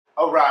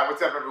Alright,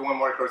 what's up everyone?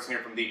 Morey Croson here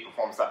from the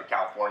Performance Lab of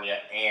California,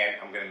 and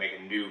I'm going to make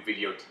a new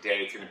video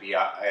today. It's going to be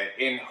an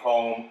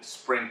in-home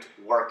sprint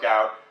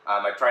workout.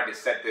 I tried to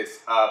set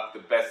this up the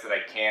best that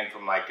I can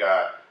from like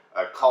a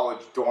college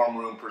dorm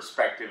room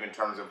perspective in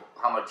terms of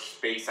how much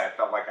space I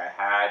felt like I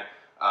had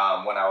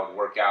when I would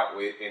work out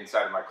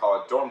inside of my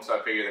college dorm. So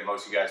I figured that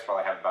most of you guys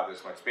probably have about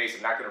this much space.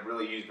 I'm not going to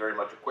really use very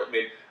much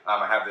equipment.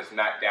 I have this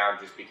mat down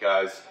just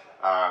because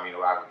I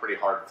have a pretty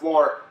hard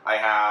floor. I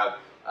have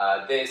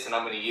this, and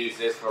I'm going to use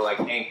this for like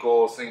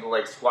ankle, single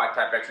leg squat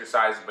type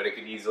exercises, but it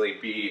could easily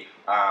be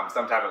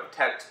some type of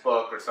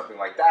textbook or something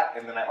like that.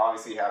 And then I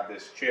obviously have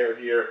this chair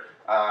here.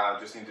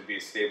 Just needs to be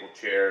a stable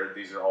chair.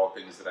 These are all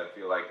things that I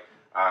feel like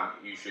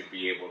you should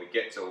be able to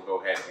get. So we'll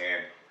go ahead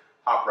and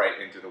hop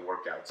right into the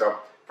workout. So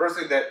first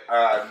thing that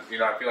I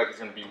feel like is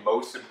going to be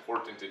most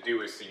important to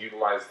do is to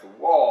utilize the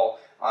wall.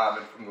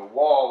 And from the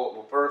wall, what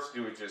we'll first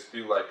do is just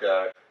do like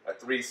a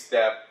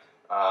 3-step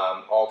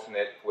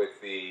alternate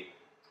with the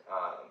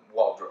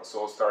wall drill. So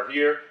we'll start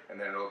here, and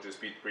then it'll just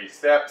be 3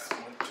 steps.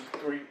 1, 2,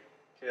 3.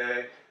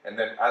 Okay. And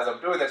then as I'm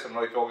doing this, I'm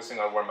really focusing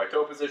on where my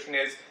toe position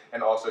is,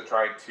 and also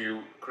trying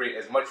to create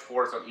as much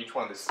force on each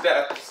one of the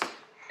steps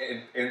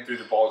in through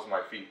the balls of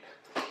my feet.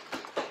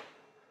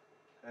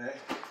 Okay.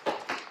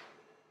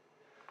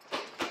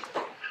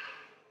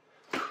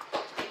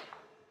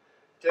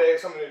 Okay,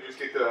 so I'm going to just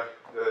get the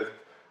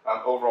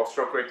overall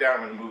stroke rate down.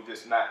 I'm going to move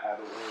this mat out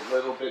a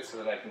little bit so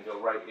that I can go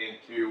right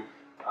into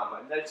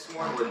my next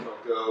one, which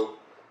I'll go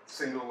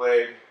single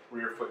leg,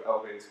 rear foot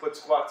elevated split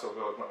squat. So I'll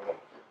go with my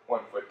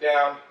 1 foot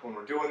down. When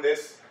we're doing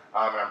this,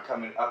 and I'm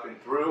coming up and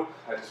through,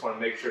 I just want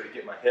to make sure to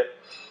get my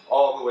hip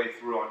all the way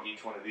through on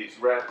each one of these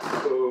reps.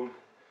 Boom.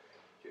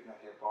 Get my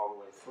hip all the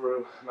way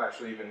through. I'm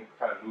actually even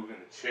kind of moving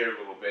the chair a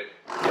little bit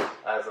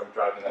as I'm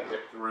driving that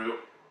hip through.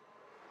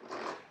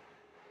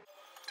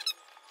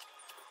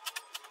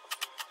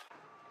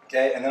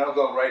 Okay, and then I'll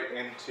go right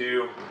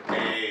into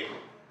a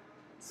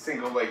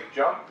single leg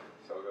jump.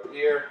 So I'll go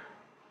here.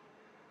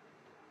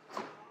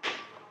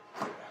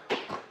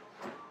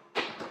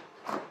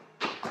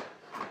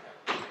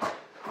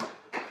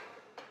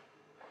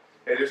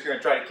 Okay, just going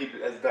to try to keep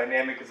it as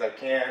dynamic as I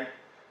can.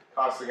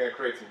 Constantly going to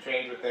create some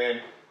change within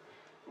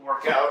the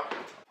workout.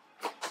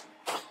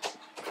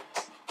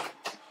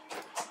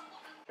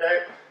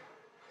 Okay,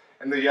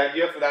 and the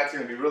idea for that's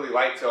going to be really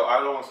light, so I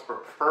would almost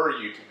prefer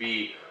you to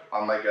be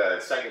on like a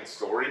second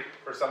story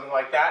or something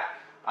like that,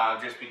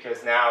 just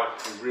because now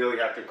you really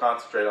have to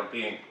concentrate on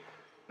being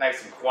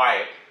nice and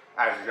quiet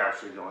as you're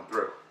actually going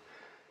through.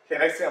 Okay,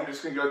 next thing I'm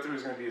just going to go through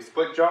is going to be a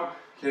split jump.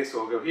 Okay, so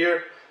we'll go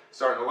here,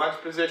 start in the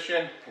lunge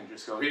position, and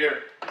just go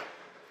here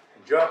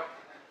and jump.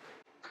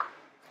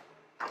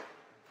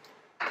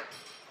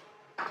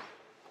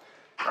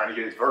 Trying to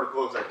get as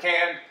vertical as I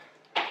can.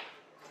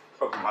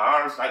 Focus my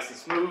arms nice and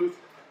smooth.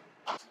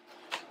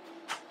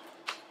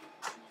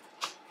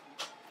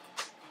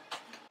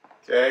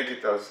 Okay,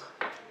 get those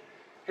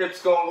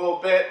hips going a little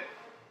bit.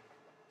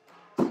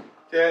 Okay,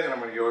 then I'm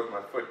going to go with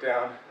my foot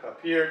down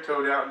up here,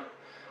 toe down,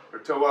 or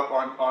toe up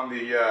on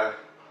the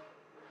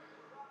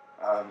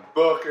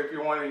book if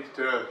you wanted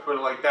to put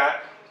it like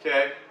that.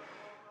 Okay,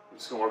 I'm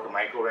just going to work on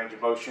my ankle range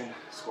of motion,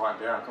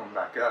 squatting down, coming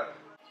back up.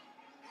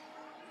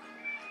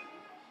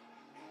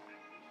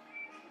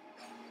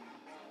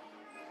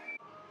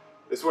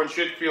 This one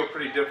should feel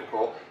pretty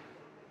difficult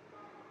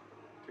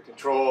to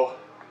control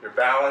your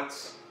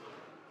balance.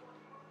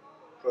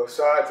 Both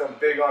sides, I'm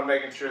big on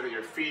making sure that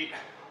your feet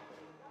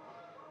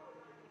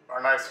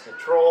are nice and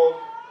controlled.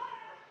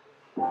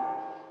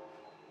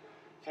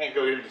 Can't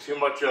go into too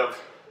much of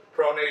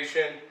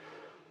pronation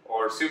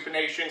or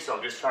supination, so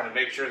I'm just trying to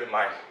make sure that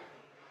my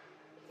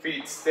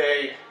feet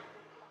stay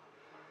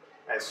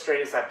as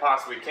straight as I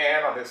possibly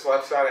can. On this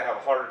left side, I have a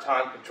harder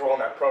time controlling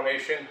that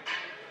pronation.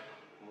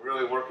 I'm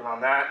really working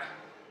on that.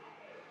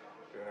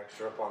 Do an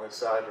extra up on this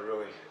side to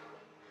really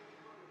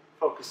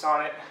focus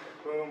on it.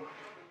 Boom.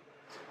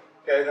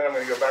 Okay, then I'm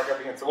going to go back up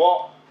against the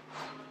wall.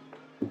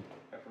 And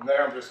from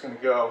there, I'm just going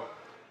to go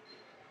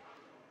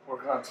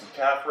working on some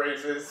calf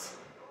raises.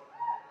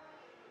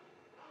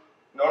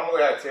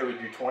 Normally, I'd say we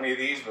do 20 of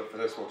these, but for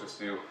this, we'll just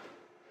do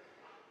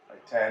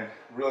like 10.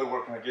 Really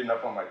working on getting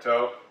up on my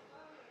toe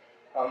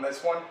on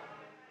this one.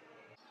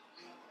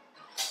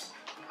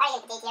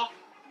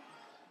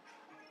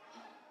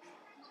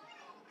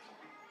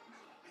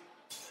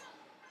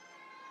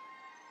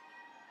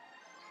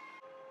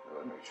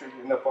 Make sure you're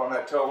getting up on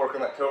that toe, work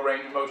on that toe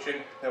range of motion.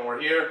 Then we're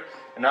here,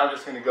 and now I'm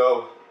just going to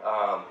go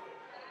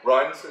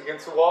runs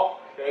against the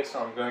wall. Okay, so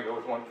I'm going to go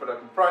with 1 foot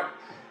up in front.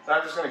 And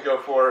I'm just going to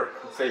go for,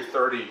 let's say,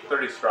 30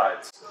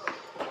 strides.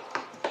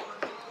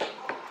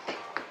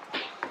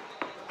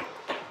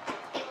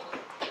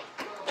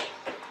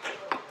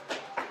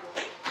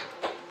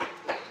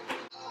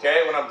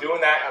 Okay, when I'm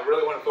doing that, I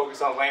really want to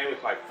focus on landing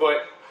with my foot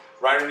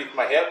right underneath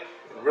my hip,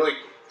 and really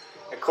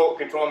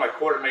controlling my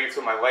core to make it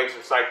so my legs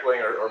are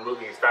cycling or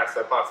moving as fast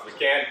as I possibly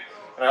can.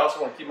 And I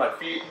also want to keep my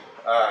feet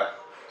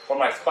or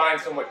my spine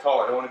somewhat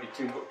tall. I don't want to be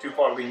too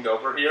far leaned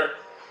over here.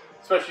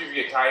 Especially if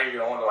you get tired, you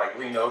don't want to like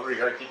lean over. You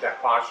got to keep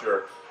that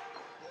posture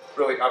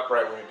really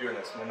upright when you're doing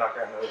this. I'm gonna knock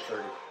out another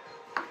 30.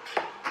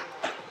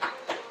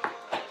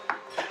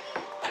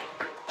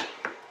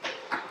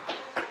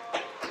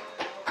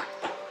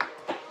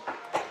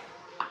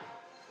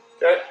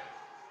 Okay.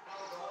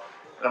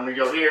 And I'm gonna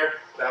go here,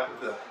 back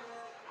with the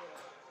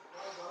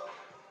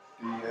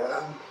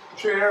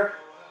chair.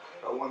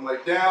 Got one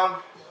leg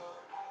down.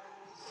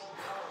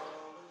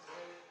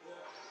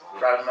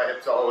 Driving my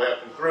hips all the way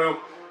up and through. I'm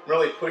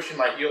really pushing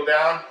my heel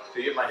down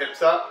to get my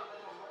hips up.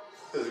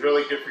 This is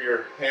really good for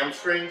your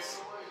hamstrings.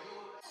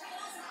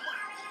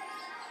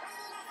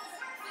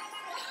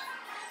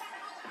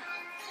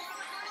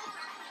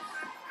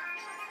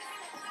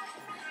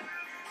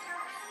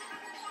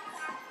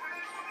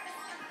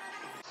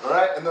 All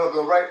right, and then I'll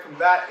go right from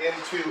that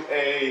into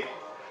a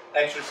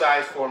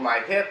exercise for my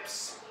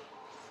hips.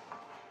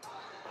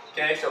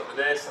 Okay, so for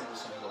this, I'm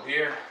just gonna go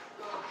here.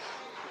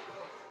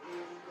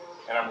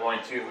 And I'm going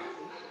to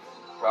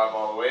drive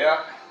all the way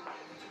up.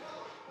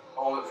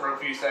 Hold it for a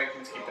few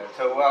seconds, keep that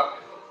toe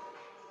up.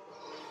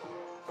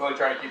 Really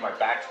trying to keep my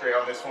back straight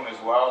on this one as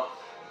well.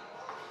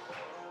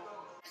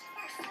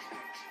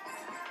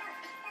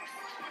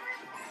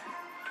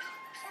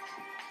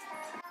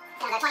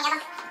 Another 20 of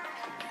them.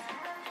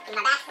 Keep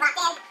my back locked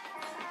in.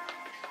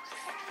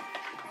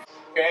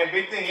 Okay, and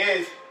big thing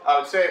is, I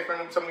would say for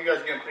some of you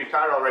guys are getting pretty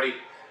tired already.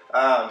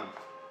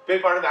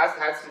 Big part of that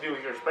has to do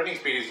with your sprinting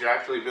speed is your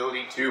actual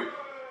ability to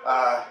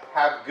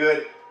have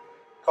good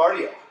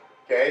cardio,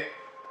 okay?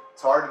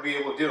 It's hard to be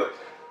able to do it.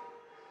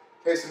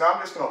 Okay, so now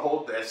I'm just gonna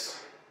hold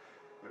this.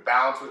 I'm gonna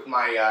balance with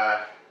my,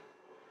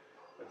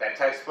 with that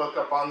textbook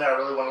up on there. I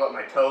really wanna let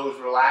my toes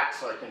relax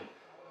so I can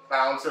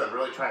balance it. I'm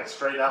really trying to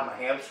straighten out my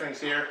hamstrings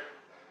here.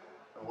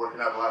 I've been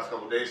working out the last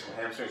couple of days, so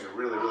my hamstrings are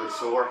really, really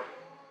sore.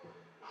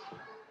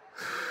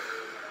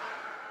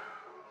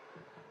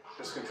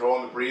 Just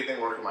controlling the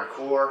breathing, working my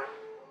core,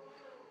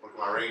 working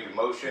my range of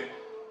motion.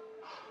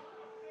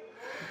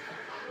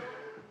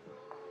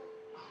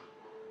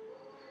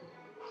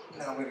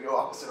 Now I'm going to go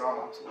opposite arm,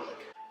 opposite leg.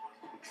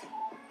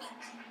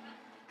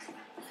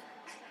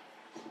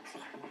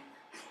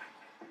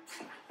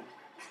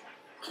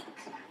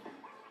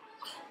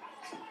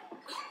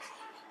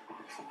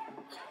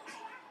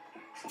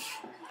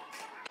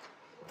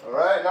 All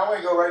right, now I'm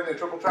going to go right into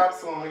triple traps,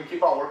 so I'm going to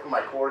keep on working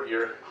my core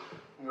here.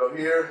 I'm going to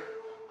go here,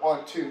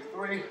 1, 2,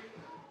 3,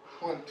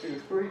 1, 2,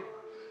 3.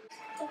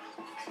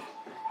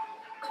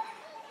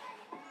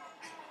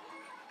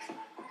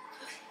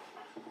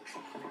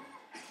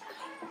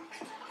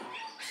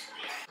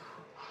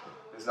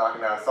 Just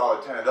knocking out a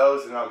solid 10 of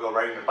those, and I'll go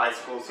right into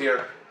bicycles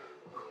here.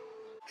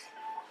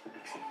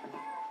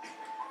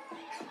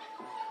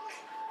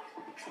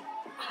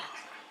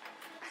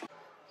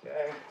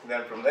 Okay, and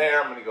then from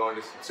there, I'm going to go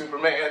into some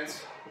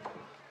Supermans.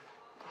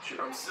 Make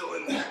sure I'm still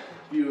in the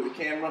view of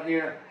the camera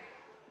here.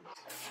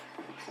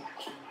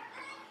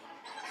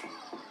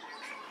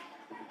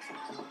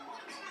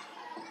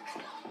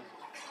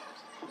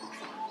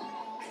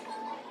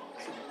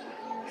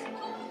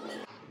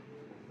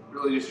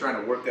 Really just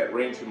trying to work that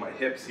range with my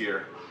hips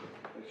here.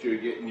 Make sure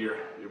you're getting your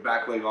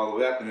back leg all the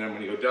way up, and then I'm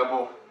going to go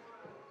double.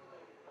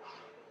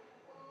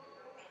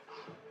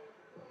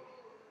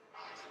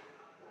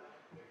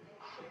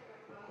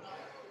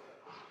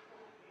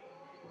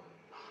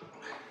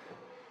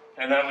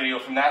 And then I'm going to go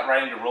from that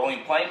right into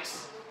rolling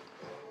planks.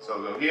 So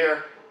I'll go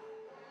here,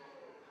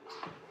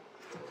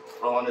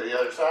 roll onto the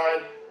other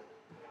side.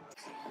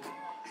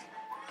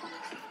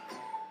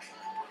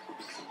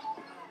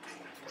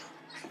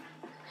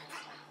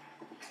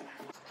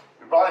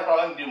 Probably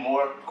going to do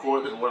more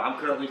core than what I'm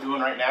currently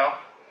doing right now.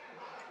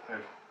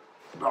 And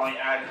probably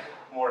add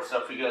more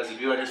stuff for you guys to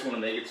do. I just want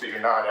to make it so you're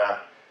not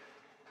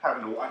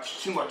having to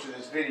watch too much of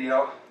this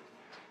video.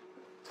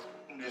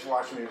 And just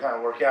watching me kind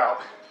of work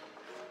out.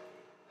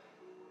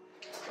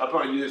 I'll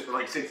probably do this for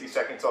like 60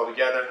 seconds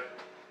altogether,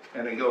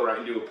 and then go right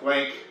into a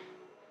plank.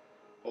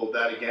 Hold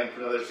that again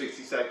for another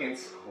 60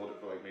 seconds. Hold it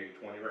for like maybe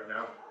 20 right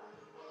now.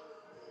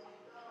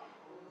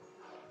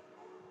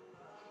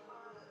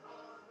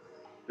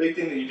 Big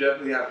thing that you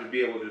definitely have to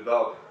be able to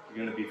develop, if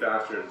you're going to be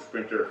faster as a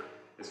sprinter,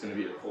 is going to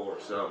be the core.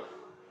 So,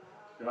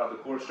 if you don't have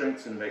the core strength,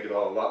 it's going to make it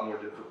all a lot more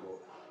difficult.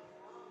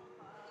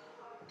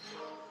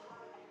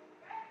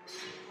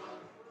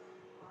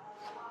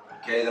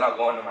 Okay, then I'll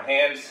go into my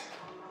hands,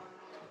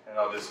 and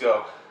I'll just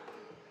go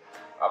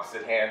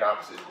opposite hand,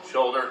 opposite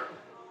shoulder.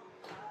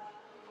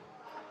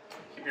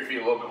 Keep your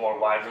feet a little bit more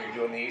wide when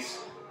you're doing these.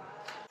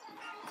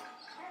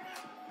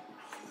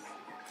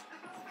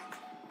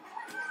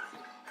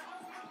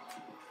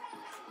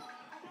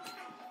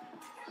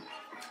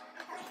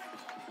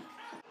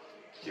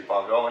 Keep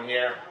on going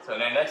here. So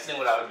then next thing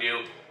what I would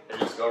do is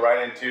just go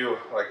right into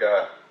like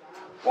a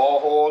wall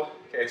hold.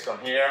 Okay, so I'm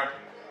here,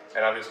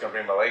 and I'm just gonna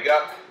bring my leg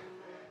up,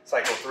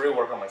 cycle through,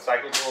 work on my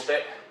cycles a little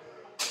bit.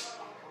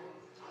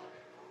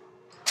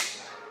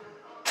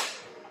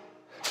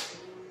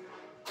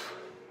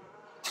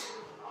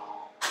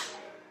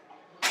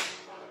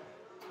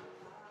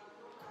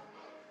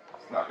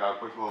 Let's knock out a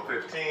quick little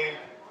 15.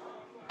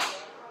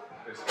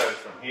 Just cut it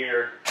from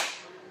here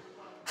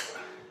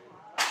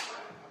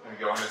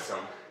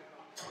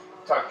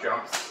tuck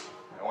jumps.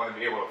 I want to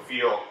be able to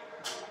feel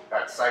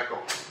that cycle.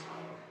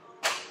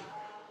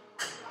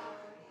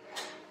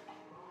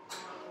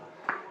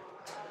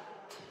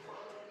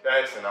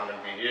 Okay, so now I'm going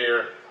to be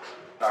here,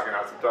 knocking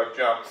out some tuck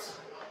jumps.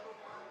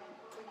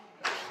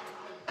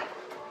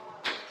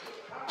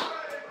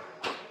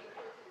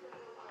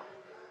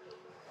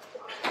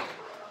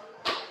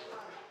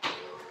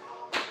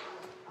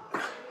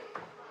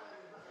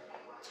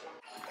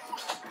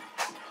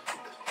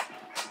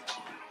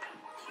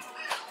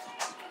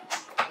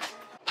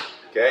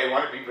 Okay, you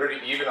want to be pretty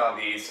even on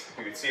these.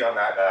 You can see on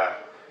that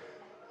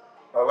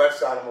my left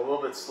side, I'm a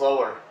little bit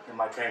slower in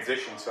my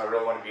transition, so I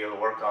really want to be able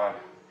to work on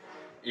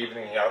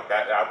evening out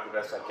that out the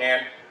best I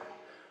can.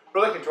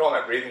 Really controlling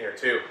my breathing here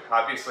too.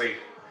 Obviously,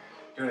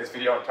 doing this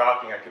video and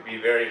talking, I could be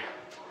very,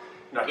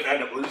 I could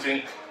end up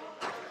losing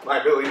my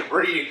ability to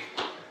breathe.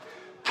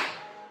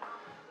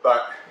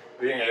 But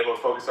being able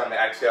to focus on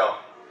the exhale,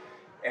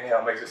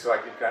 inhale makes it so I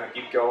can kind of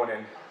keep going,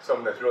 and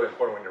something that's really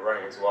important when you're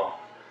running as well.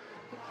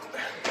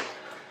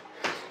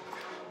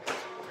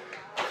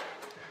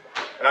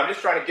 And I'm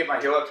just trying to get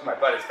my heel up to my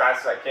butt as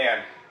fast as I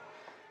can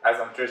as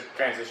I'm just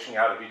transitioning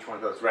out of each one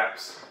of those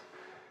reps.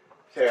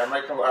 Okay, I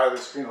might come out of the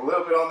screen a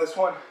little bit on this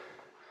one.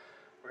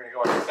 We're gonna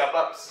go on step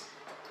ups.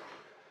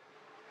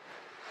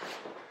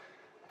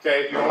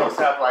 Okay, if you almost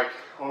have like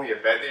only a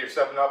bed that you're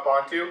stepping up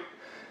onto,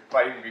 it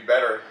might even be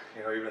better,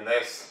 even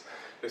this,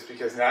 just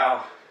because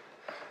now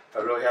I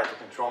really have to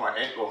control my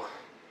ankle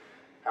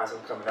as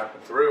I'm coming up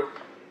and through.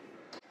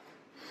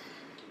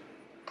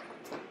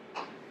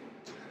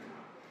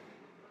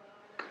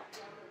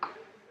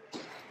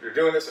 If you're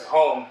doing this at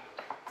home,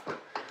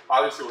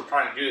 obviously what we're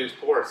trying to do is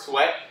pour a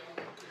sweat.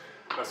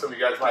 Some of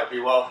you guys might be,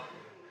 well,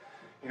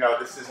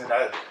 this isn't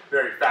a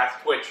very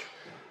fast twitch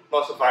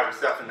muscle fiber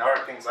stuff, and there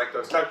are things like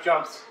those tuck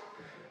jumps,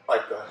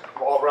 like the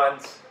wall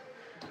runs,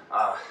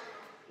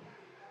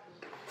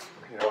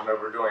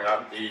 whenever we're doing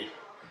on the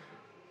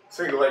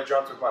single leg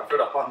jumps with my foot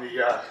up on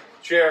the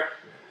chair.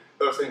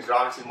 Those things are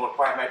obviously more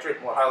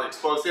plyometric, more highly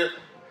explosive.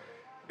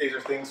 These are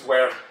things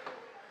where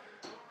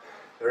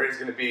there is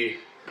going to be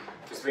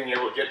just being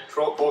able to get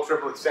full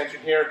triple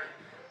extension here,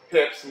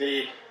 hips,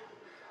 knee,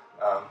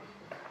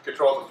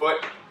 control the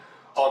foot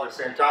all at the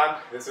same time.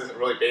 This isn't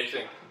really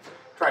basing,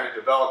 trying to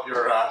develop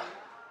your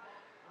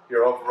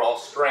overall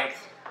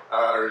strength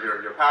or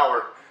your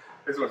power.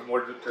 This one's more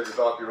to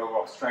develop your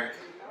overall strength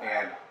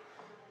and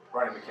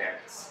running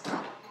mechanics.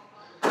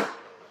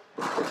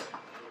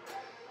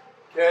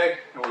 Okay,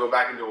 and we'll go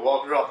back into a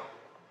wall drill.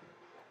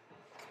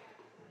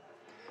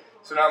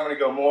 So now I'm going to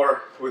go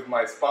more with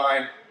my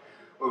spine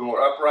a little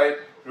more upright,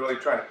 really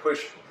trying to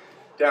push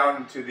down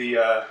into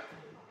the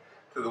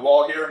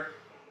wall here,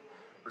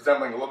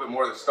 resembling a little bit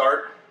more of the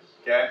start.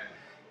 Okay,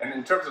 and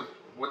in terms of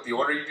what the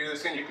order you do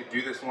this in, you could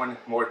do this one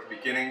more at the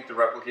beginning to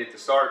replicate the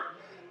start,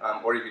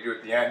 or you could do it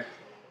at the end.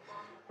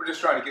 We're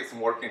just trying to get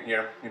some work in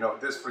here.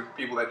 This for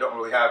people that don't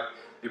really have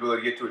the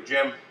ability to get to a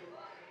gym.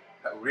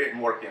 We're getting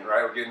work in,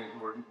 right?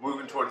 We're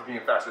moving towards being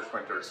faster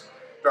sprinters.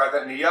 Drive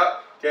that knee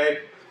up.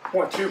 Okay,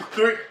 1, 2,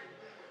 3.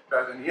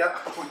 Drive the knee up.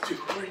 1, 2,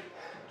 3.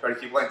 Try to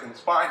keep length in the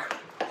spine.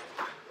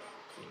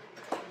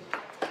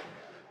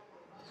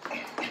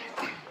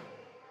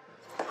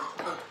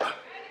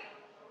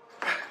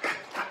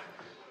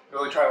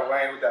 Really try to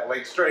land with that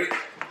leg straight.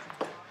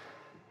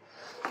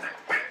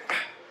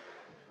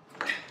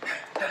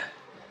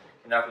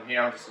 And now from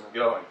here, I'm just going to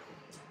go.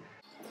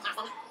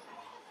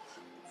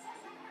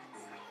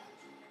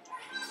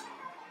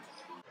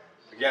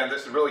 Again,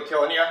 this is really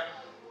killing you.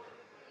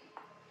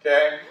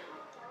 Okay.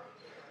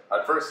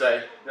 I'd first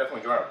say,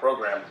 definitely join our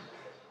program.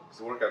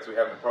 The workouts we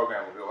have in the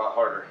program will be a lot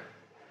harder.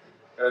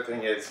 The other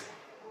thing is,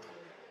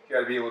 you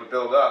got to be able to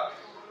build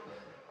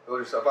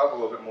yourself up a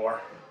little bit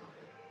more.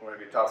 You want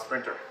to be a top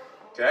sprinter.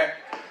 Okay?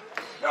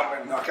 Now I'm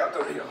going to knock out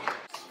the heel.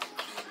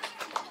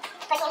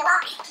 Pushing the wall.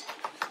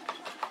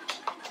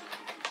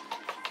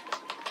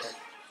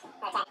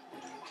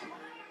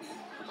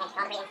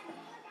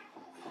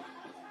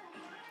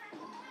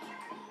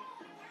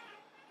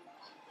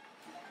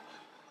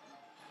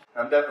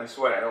 I'm definitely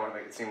sweating. I don't want to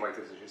make it seem like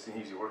this is just an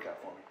easy workout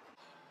for me.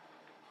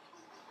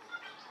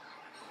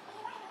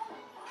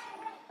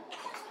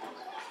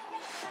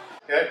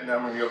 Okay, now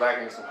I'm going to go back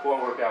into some core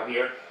workout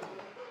here.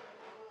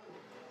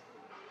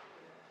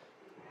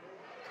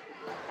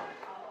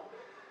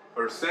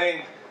 First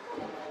thing,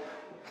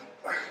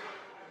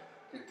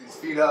 get these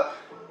feet up,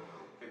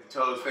 get the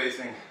toes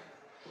facing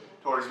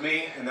towards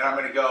me, and then I'm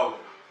going to go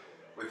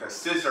with a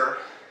scissor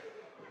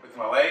with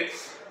my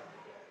legs.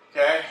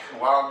 Okay,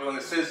 and while I'm doing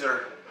the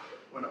scissor,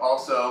 I'm going to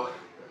also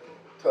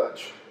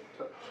touch.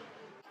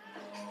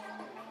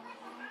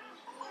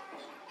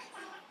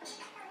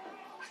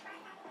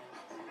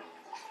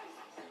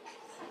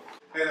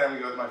 Okay, then I'm going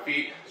to go with my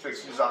feet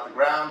 6 inches off the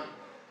ground,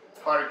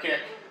 spider kick.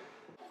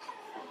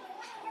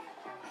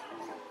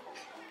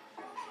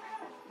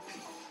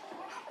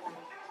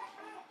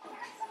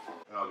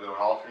 And I'll go and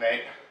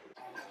alternate.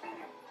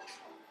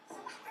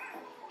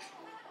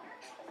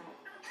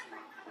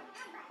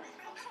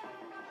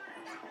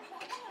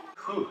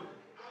 Whew.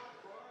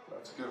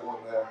 Good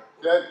one there.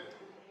 Good.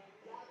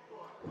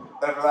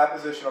 Then for that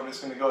position, I'm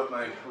just going to go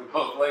with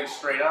both legs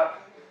straight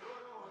up.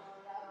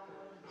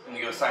 I'm going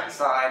to go side to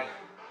side.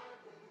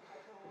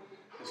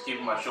 Just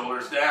keeping my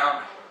shoulders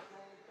down.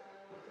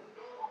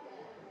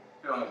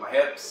 Feeling at my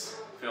hips,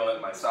 feeling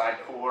at my side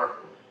core.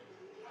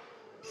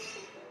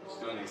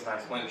 Just doing these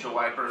nice windshield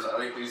wipers. I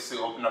like these to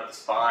open up the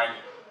spine.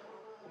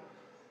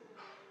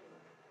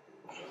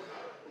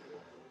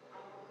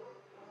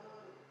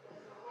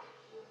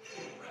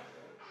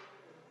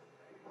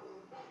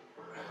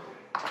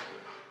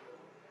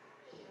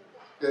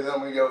 Okay,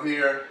 then we go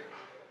here.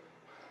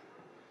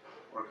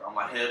 Work on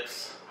my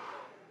hips.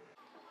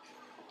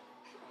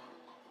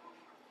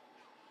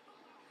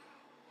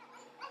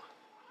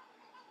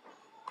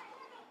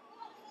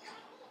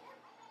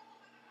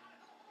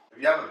 If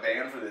you have a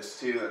band for this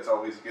too, that's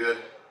always good.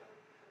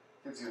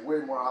 Gives you way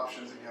more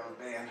options if you have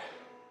a band.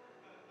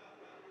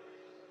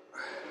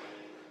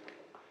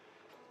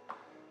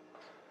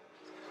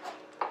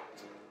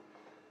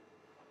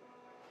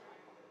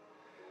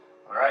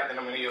 Alright, then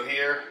I'm going to go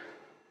here.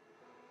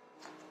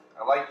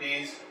 I like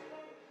these.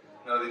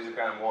 I know these are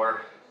kind of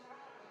more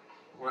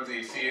ones that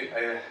you see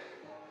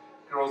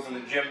girls in the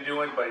gym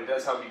doing, but it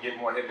does help you get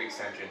more hip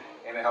extension.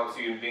 And it helps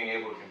you in being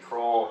able to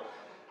control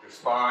your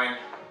spine.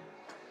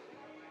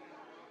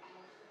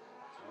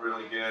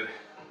 Really good.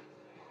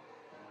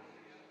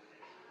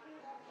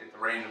 Get the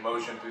range of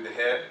motion through the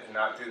hip and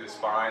not through the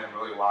spine. I'm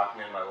really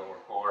locking in my lower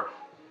core.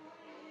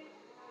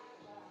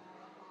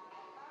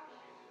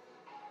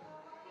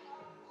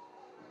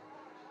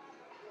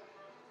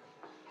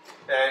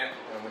 Okay,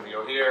 I'm going to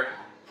go here.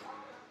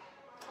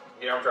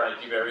 Here I'm trying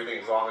to keep everything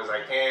as long as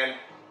I can.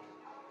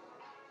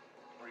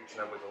 Reaching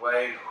up with the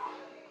leg.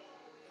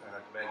 Trying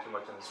not to bend too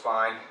much on the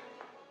spine,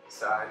 the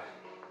side.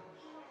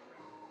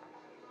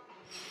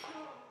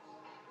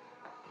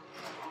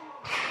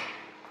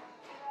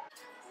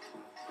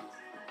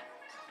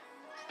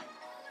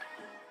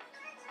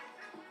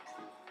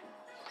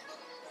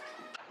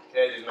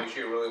 Okay, just make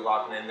sure you're really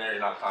locking in there,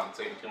 you're not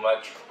compensating too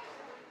much.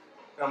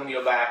 Then I'm going to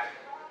go back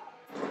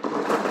to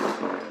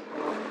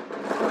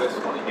this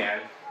one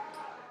again.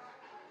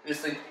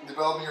 Just like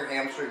developing your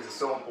hamstrings is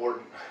so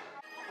important.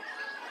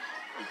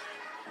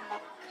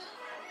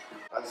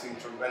 I've seen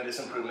tremendous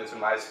improvements in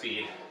my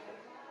speed,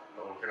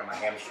 but working on my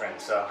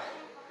hamstrings. So,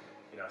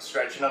 you know,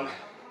 stretching them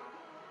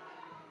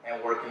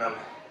and working them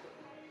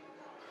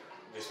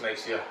just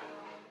makes you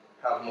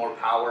have more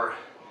power,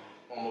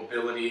 more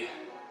mobility,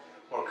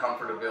 more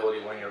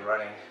comfortability when you're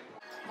running.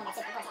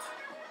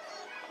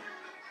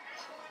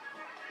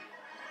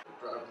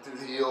 Driving through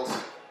the heels.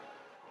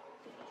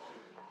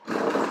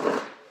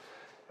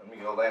 Let me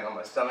go land on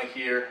my stomach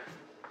here.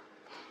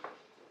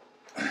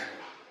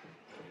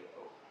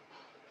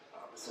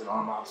 Opposite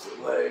arm,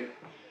 opposite leg.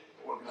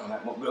 Working on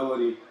that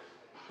mobility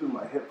through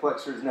my hip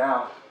flexors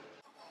now.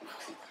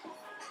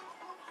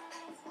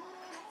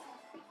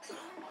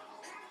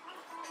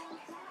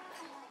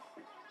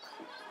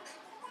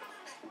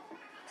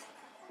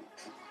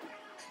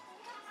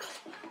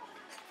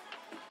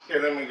 Okay,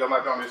 then we go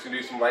back on, I'm just going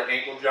to do some light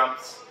ankle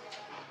jumps.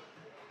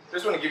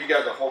 Just want to give you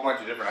guys a whole bunch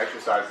of different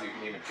exercises you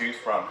can even choose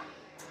from.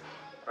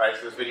 Alright,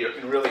 so this video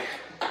can really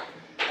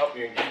help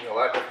you in giving you a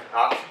lot of different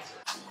options.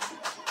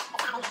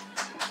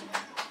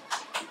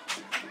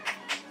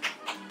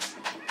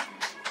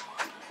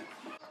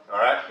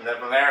 Alright, and then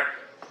from there,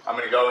 I'm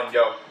going to go and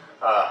go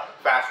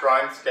fast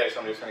runs. Okay, so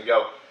I'm just going to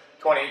go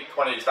 20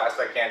 as fast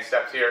as I can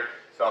steps here.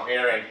 So I'm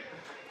here and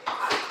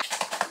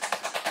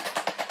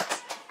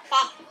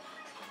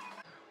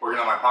working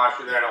on my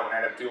posture there. I don't want to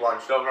end up too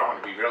hunched over. I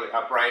want to be really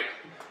upright.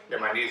 Get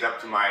my knees up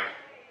to my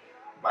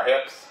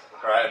hips.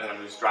 All right, and then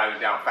I'm just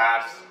driving down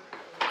fast.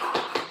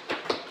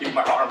 Keep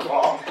my arms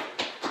long.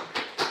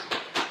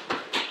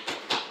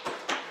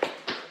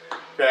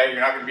 Okay,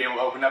 you're not going to be able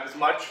to open up as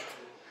much.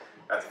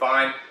 That's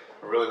fine.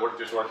 We're really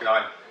just working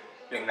on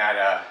getting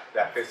that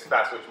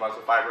fast twitch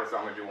muscle fiber. So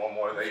I'm going to do one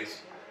more of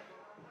these.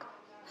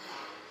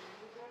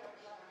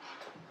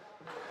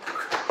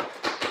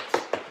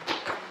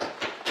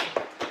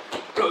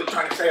 Really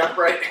trying to stay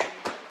upright.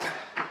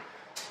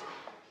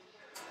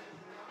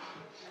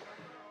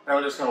 Now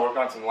we're just going to work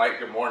on some light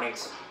good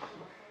mornings.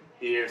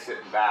 Here,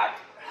 sitting back,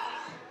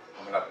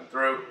 coming up and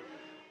through.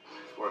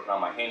 Just working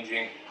on my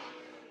hinging.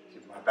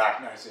 Keep my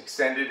back nice and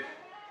extended.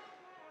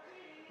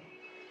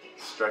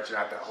 Stretching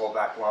out that whole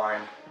back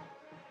line.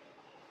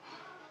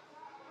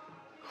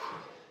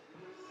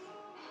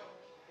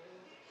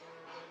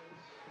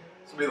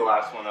 This will be the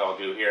last one that I'll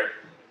do here.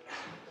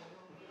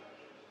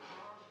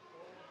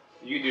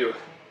 You do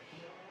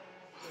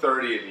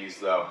 30 of these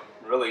though,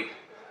 really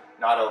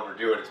not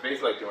overdo it. It's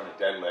basically like doing a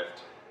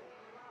deadlift.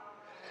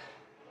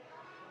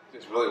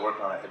 Just really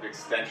working on a hip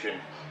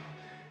extension,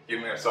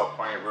 giving yourself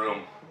plenty of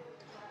room.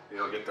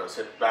 You'll get those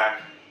hips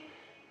back,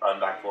 run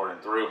back forward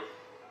and through.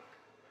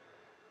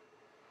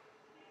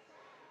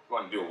 If you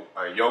want to do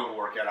a yoga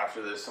workout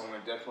after this, I'm going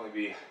to definitely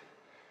be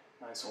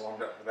nice and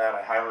warmed up for that.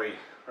 I highly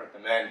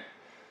recommend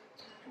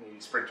any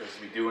sprinters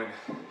to be doing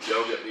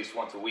yoga at least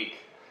once a week.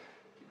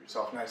 Keep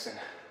yourself nice and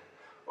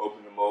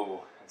open to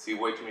mobile. I see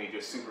way too many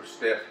just super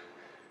stiff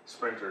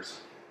sprinters.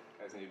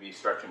 Guys need to be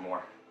stretching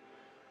more.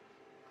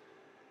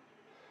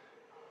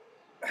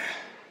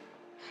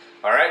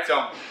 All right,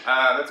 so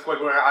that's quick.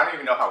 I don't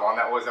even know how long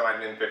that was. That might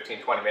have been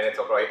 15, 20 minutes.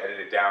 I'll probably edit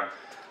it down.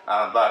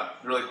 But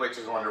really quick,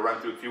 just wanted to run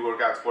through a few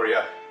workouts for you,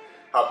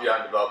 help you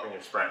out in developing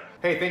your sprint.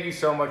 Hey, thank you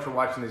so much for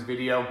watching this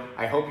video.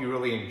 I hope you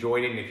really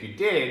enjoyed it. And if you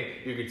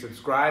did, you can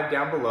subscribe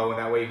down below, and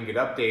that way you can get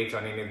updates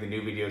on any of the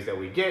new videos that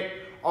we get.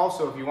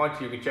 Also, if you want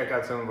to, you can check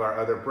out some of our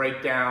other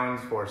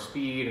breakdowns for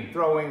speed and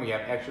throwing. We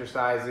have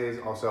exercises,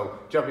 also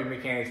jumping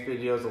mechanics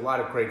videos, a lot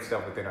of great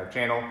stuff within our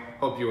channel.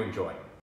 Hope you enjoy.